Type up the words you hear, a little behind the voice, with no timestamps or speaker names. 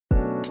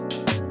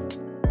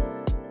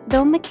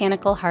Though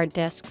mechanical hard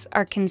disks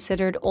are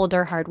considered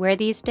older hardware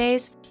these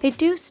days, they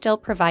do still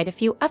provide a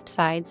few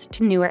upsides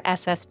to newer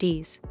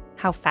SSDs.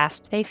 How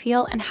fast they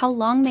feel and how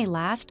long they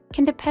last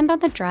can depend on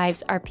the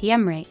drive's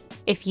RPM rate.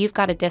 If you've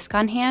got a disk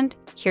on hand,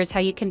 here's how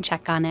you can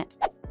check on it.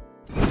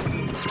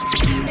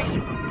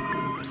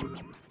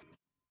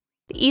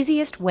 The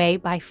easiest way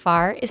by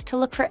far is to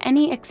look for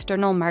any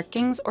external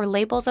markings or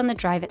labels on the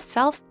drive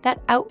itself that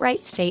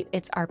outright state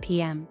its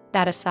RPM.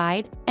 That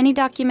aside, any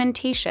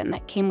documentation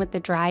that came with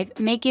the drive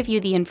may give you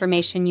the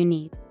information you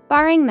need.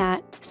 Barring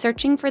that,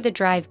 searching for the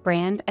drive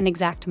brand and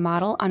exact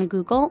model on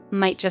Google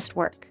might just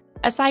work.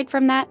 Aside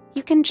from that,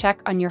 you can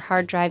check on your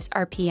hard drive's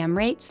RPM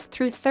rates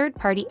through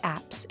third-party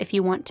apps if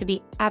you want to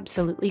be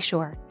absolutely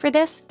sure. For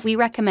this, we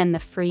recommend the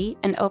free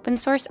and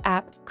open-source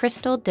app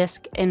Crystal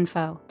Disk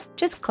Info.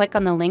 Just click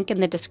on the link in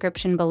the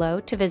description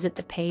below to visit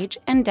the page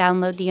and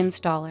download the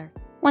installer.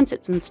 Once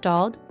it's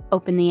installed,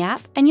 open the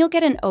app and you'll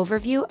get an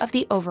overview of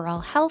the overall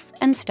health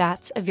and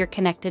stats of your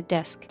connected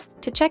disk.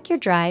 To check your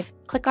drive,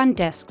 click on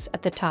Disks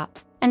at the top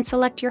and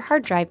select your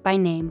hard drive by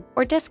name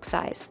or disk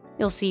size.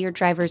 You'll see your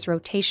driver's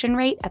rotation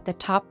rate at the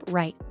top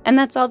right, and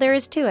that's all there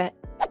is to it.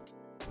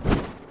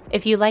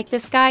 If you like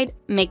this guide,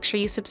 make sure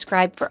you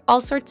subscribe for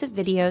all sorts of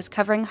videos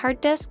covering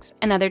hard disks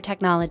and other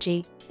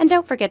technology. And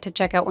don't forget to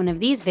check out one of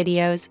these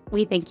videos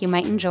we think you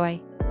might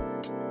enjoy.